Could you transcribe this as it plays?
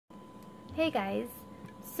Hey guys,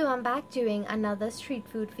 so I'm back doing another street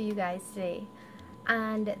food for you guys today,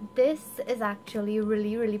 and this is actually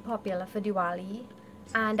really popular for Diwali,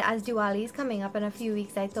 and as Diwali is coming up in a few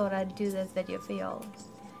weeks, I thought I'd do this video for y'all.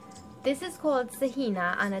 This is called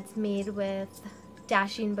Saheena and it's made with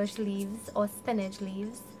Dasheen bush leaves or spinach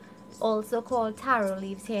leaves, also called taro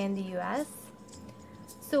leaves here in the US.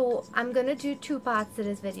 So I'm gonna do two parts to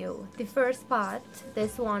this video. The first part,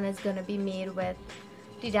 this one is gonna be made with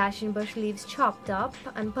the Dasheen bush leaves chopped up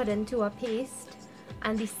and put into a paste,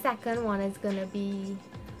 and the second one is gonna be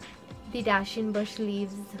the Dasheen bush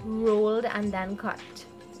leaves rolled and then cut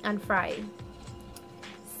and fried.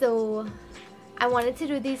 So I wanted to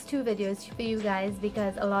do these two videos for you guys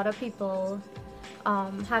because a lot of people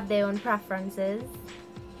have their own preferences,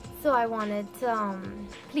 so I wanted to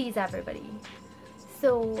please everybody.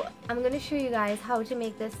 So I'm gonna show you guys how to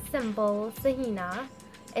make this simple Saheena.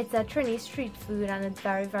 It's a Trini street food and it's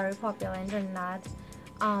very popular in Trinidad.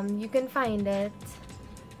 You can find it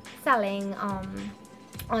selling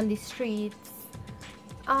on the streets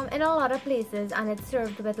in a lot of places, and it's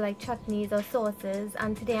served with like chutneys or sauces,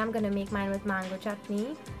 and today I'm gonna make mine with mango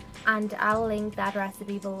chutney, and I'll link that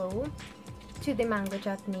recipe below to the mango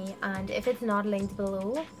chutney, and if it's not linked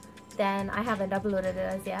below then I haven't uploaded it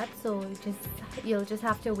as yet, so you'll just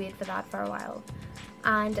have to wait for that for a while.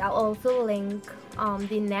 And I'll also link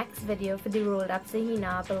the next video for the rolled up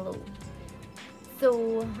Saheena below.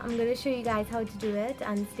 So I'm going to show you guys how to do it,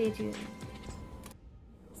 and stay tuned.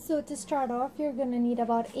 So to start off, you're going to need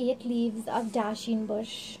about 8 leaves of Dasheen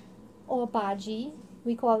bush or bhaji,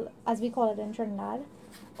 as we call it in Trinidad,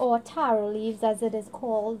 or taro leaves as it is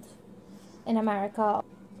called in America.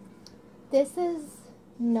 This is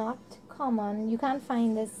not common. You can't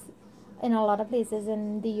find this in a lot of places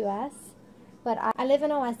in the US, but I live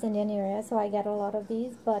in a West Indian area, so I get a lot of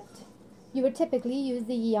these. But you would typically use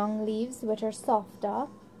the young leaves, which are softer,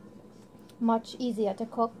 much easier to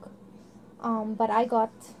cook, but I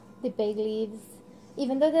got the big leaves.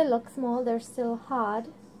 Even though they look small, they're still hard.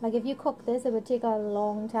 Like if you cook this, it would take a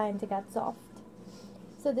long time to get soft.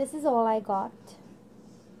 So this is all I got.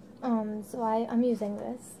 So I'm using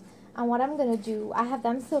this. And what I'm going to do, I have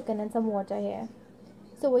them soaking in some water here.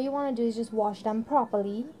 So what you want to do is just wash them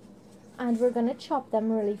properly, and we're going to chop them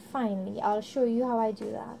really finely. I'll show you how I do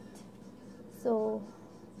that. So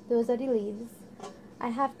those are the leaves. I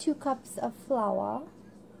have 2 cups of flour.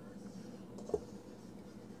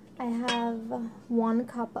 I have 1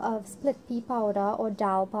 cup of split pea powder or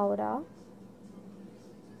dal powder.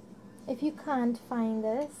 If you can't find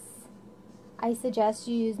this, I suggest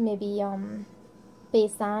you use maybe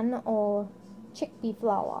besan or chickpea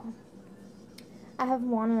flour. I have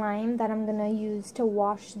 1 lime that I'm gonna use to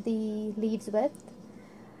wash the leaves with.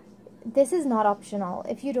 This is not optional.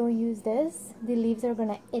 If you don't use this, the leaves are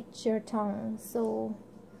gonna itch your tongue, so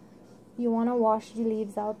you want to wash the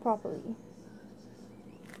leaves out properly.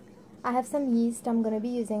 I have some yeast. I'm gonna be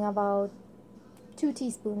using about 2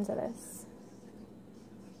 teaspoons of this.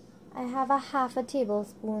 I have a half a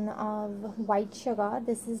tablespoon of white sugar.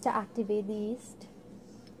 This is to activate the yeast.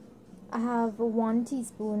 I have 1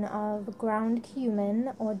 teaspoon of ground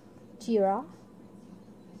cumin or Geera.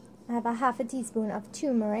 I have a half a teaspoon of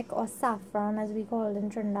turmeric or saffron as we call it in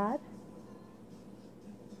Trinidad.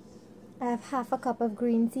 I have half a cup of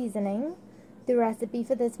green seasoning. The recipe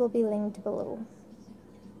for this will be linked below.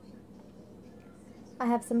 I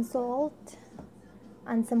have some salt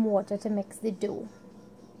and some water to mix the dough.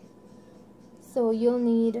 So you'll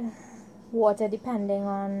need water depending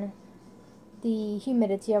on the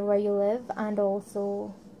humidity of where you live, and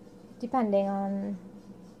also depending on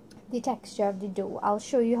the texture of the dough. I'll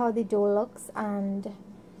show you how the dough looks, and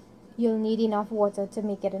you'll need enough water to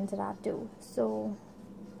make it into that dough. So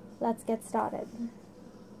let's get started.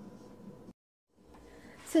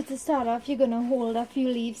 So to start off, you're gonna hold a few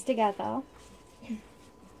leaves together.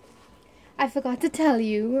 I forgot to tell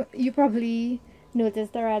you, you probably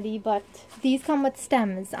noticed already, but these come with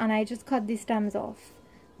stems, and I just cut the stems off.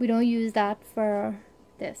 We don't use that for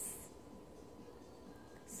this.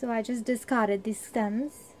 So I just discarded these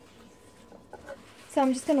stems. So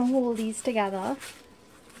I'm just going to hold these together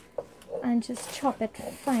and just chop it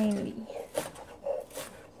finely.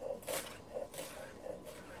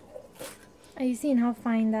 Are you seeing how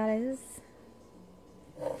fine that is?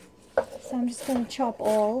 So I'm just going to chop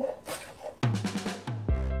all.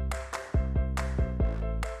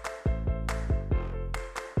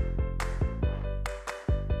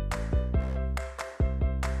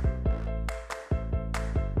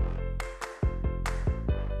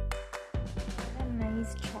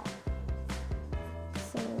 Chop.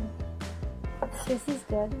 So this is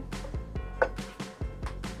good.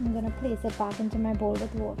 I'm gonna place it back into my bowl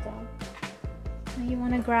with water. Now you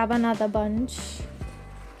wanna grab another bunch.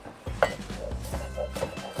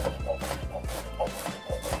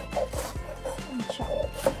 And chop.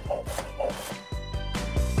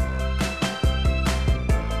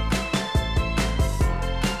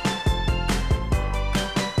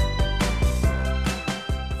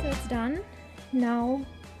 So it's done. Now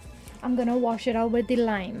I'm gonna wash it out with the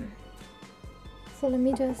lime. So let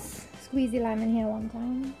me just squeeze the lime in here one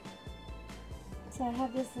time. So I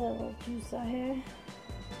have this little juicer here.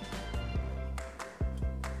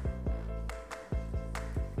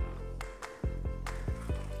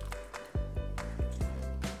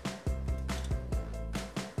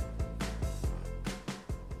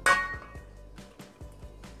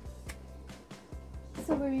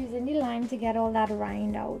 So we're using the lime to get all that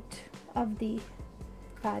rind out of the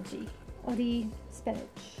bhaji or the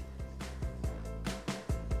spinach.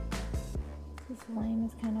 This lime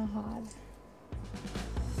is kind of hard.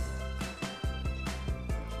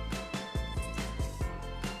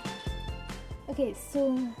 Okay,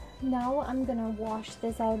 so now I'm gonna wash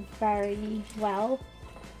this out very well.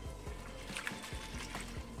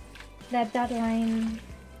 Let that lime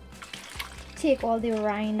take all the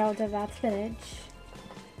rind out of that spinach.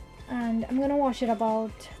 And I'm gonna wash it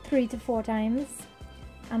about 3 to 4 times.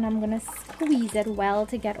 And I'm gonna squeeze it well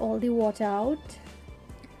to get all the water out.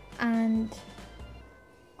 And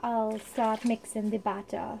I'll start mixing the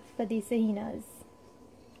batter for the Saheenas.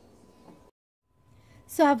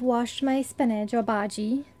 So I've washed my spinach or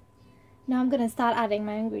bhaji. Now I'm gonna start adding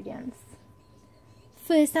my ingredients.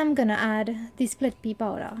 First I'm gonna add the split pea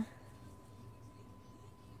powder.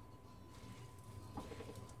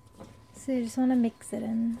 So you just wanna mix it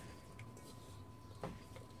in.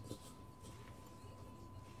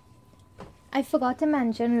 I forgot to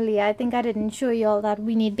mention earlier, I think I didn't show you all that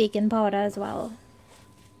we need baking powder as well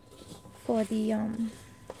for the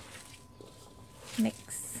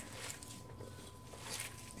mix.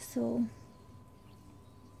 So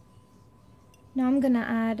now I'm gonna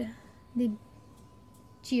add the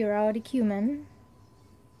Geera or the cumin,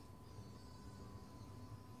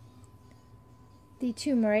 the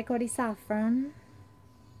turmeric or the saffron.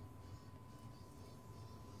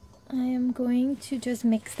 I am going to just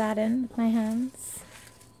mix that in with my hands.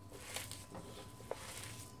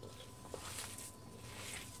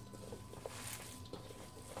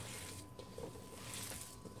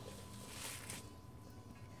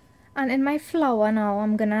 And in my flour now,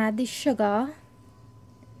 I'm gonna add the sugar,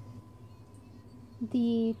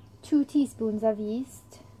 the 2 teaspoons of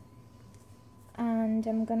yeast, and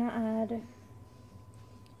I'm gonna add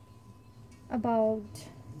about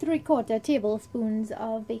 3/4 tablespoons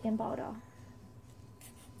of baking powder.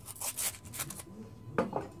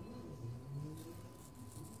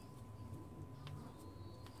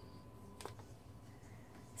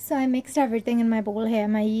 So I mixed everything in my bowl here,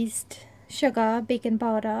 my yeast, sugar, baking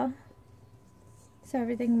powder. So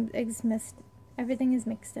everything is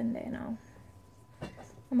mixed in there now.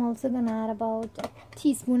 I'm also gonna add about 1.5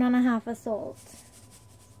 teaspoons of salt.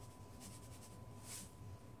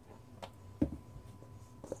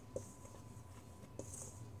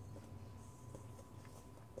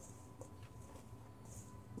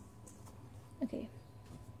 Okay,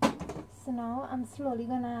 so now I'm slowly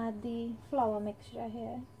gonna add the flour mixture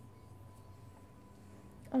here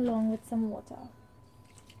along with some water.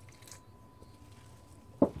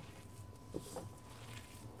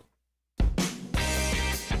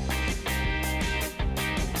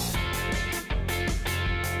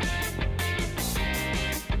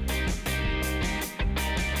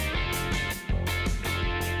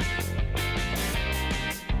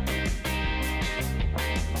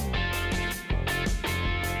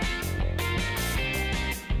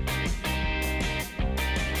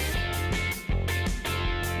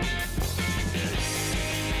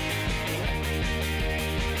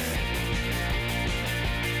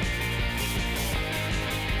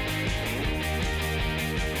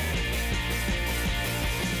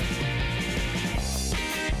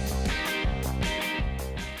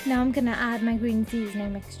 Now I'm gonna add my green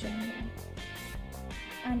seasoning mixture in there.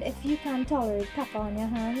 And if you can't tolerate pepper on your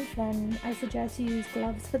hands, then I suggest you use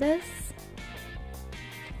gloves for this.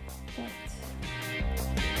 But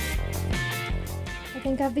I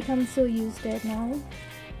think I've become so used to it now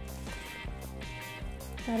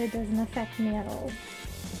that it doesn't affect me at all.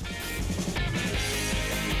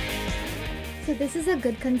 So this is a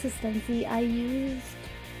good consistency. I used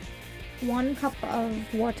 1 cup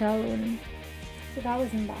of water alone. So that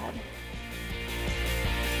wasn't bad.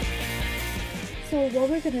 So what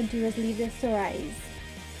we're going to do is leave this to rise.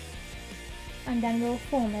 And then we'll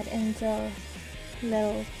form it into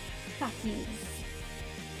little patties.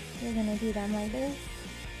 We're gonna do them like this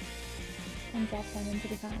and drop them into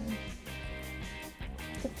the pan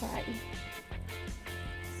to fry.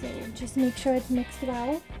 So just make sure it's mixed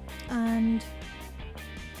well, and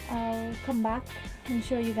I'll come back and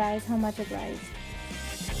show you guys how much it rised.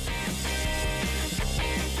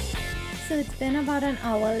 So it's been about an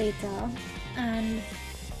hour later, and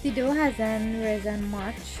the dough hasn't risen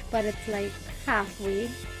much, but it's like halfway.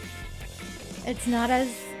 It's not as,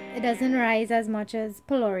 it doesn't rise as much as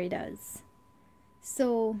pylori does.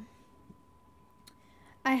 So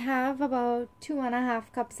I have about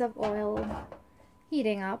 2.5 cups of oil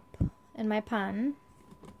heating up in my pan,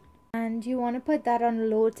 and you want to put that on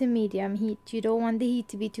low to medium heat. You don't want the heat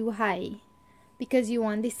to be too high because you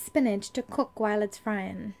want the spinach to cook while it's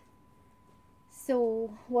frying.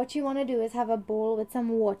 So what you want to do is have a bowl with some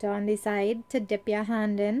water on the side to dip your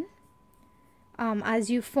hand in as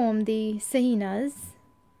you form the Saheenas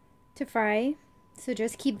to fry. So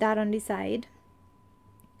just keep that on the side.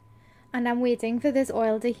 And I'm waiting for this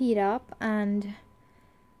oil to heat up, and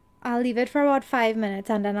I'll leave it for about 5 minutes,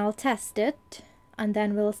 and then I'll test it, and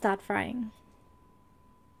then we'll start frying.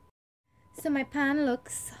 So my pan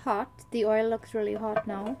looks hot. The oil looks really hot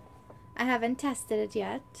now. I haven't tested it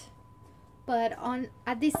yet, but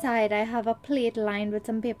at the side I have a plate lined with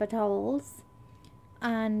some paper towels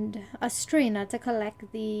and a strainer to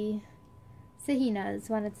collect the Saheenas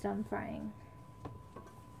when it's done frying.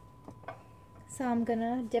 So I'm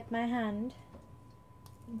gonna dip my hand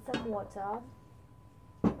in some water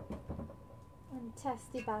and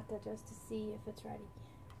test the batter just to see if it's ready.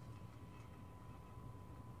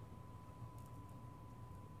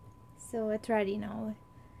 So it's ready now.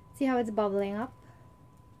 See how it's bubbling up?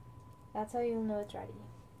 That's how you'll know it's ready.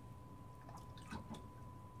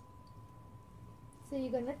 So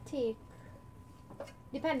you're gonna take,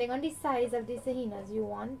 depending on the size of the Saheenas you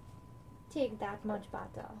want, take that much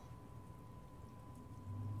batter.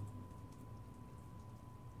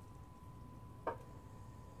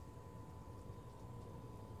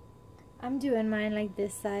 I'm doing mine like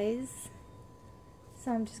this size,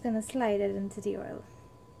 so I'm just gonna slide it into the oil.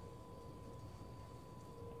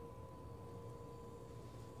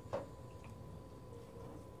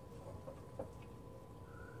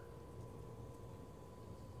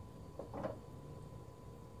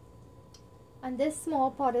 And this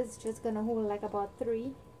small pot is just gonna hold like about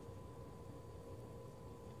 3.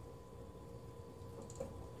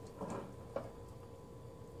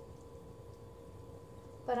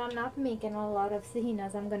 But I'm not making a lot of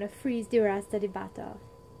Saheenas. I'm gonna freeze the rest of the batter.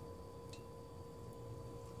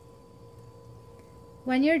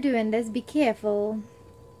 When you're doing this, be careful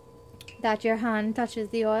that your hand touches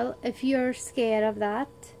the oil. If you're scared of that,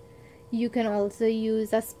 you can also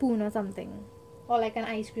use a spoon or something, or like an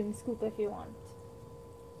ice cream scoop if you want.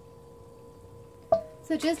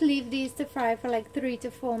 So just leave these to fry for like 3 to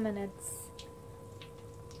 4 minutes,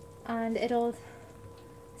 and it'll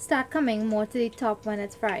start coming more to the top when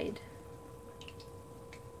it's fried.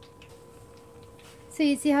 So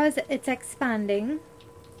you see how it's expanding?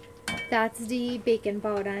 That's the baking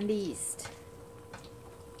powder and the yeast.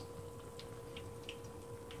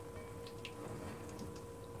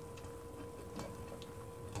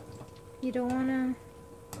 You don't want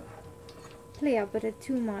to play up with it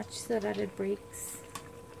too much so that it breaks.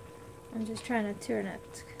 I'm just trying to turn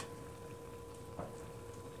it.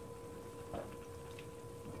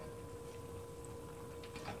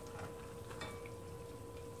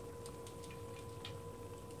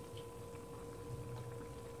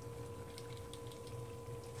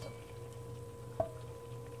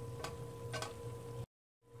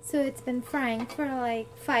 So it's been frying for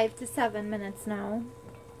like 5 to 7 minutes now,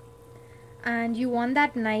 and you want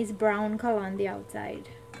that nice brown color on the outside.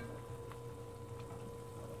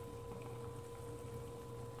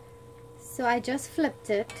 So I just flipped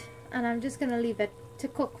it, and I'm just gonna leave it to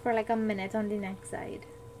cook for like a minute on the next side,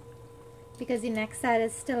 because the next side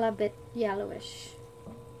is still a bit yellowish.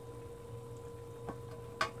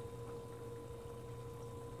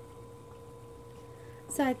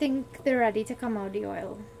 So I think they're ready to come out the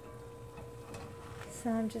oil. So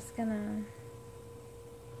I'm just gonna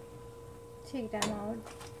take them out.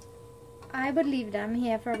 I would leave them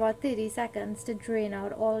here for about 30 seconds to drain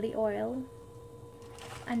out all the oil,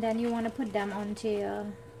 and then you want to put them onto your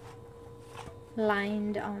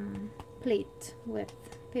lined plate with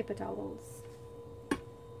paper towels.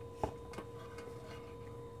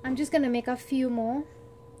 I'm just gonna make a few more,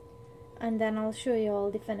 and then I'll show you all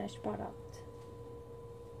the finished product.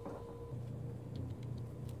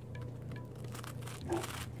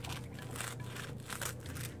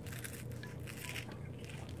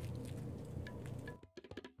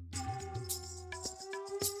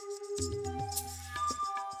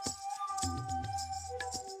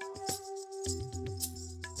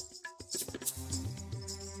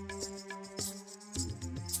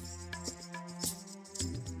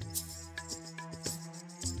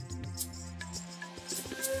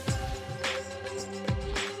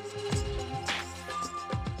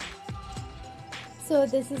 So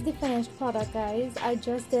this is the finished product, guys. I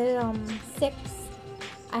just did 6.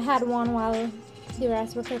 I had one while the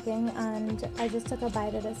rest were cooking, and I just took a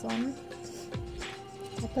bite of this one.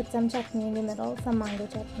 I put some chutney in the middle, some mango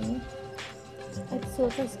chutney. It's so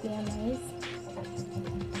crispy and nice,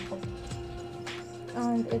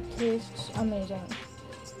 and it tastes amazing.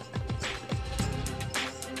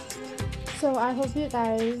 So I hope you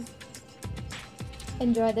guys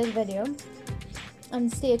enjoyed this video, and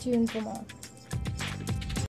stay tuned for more.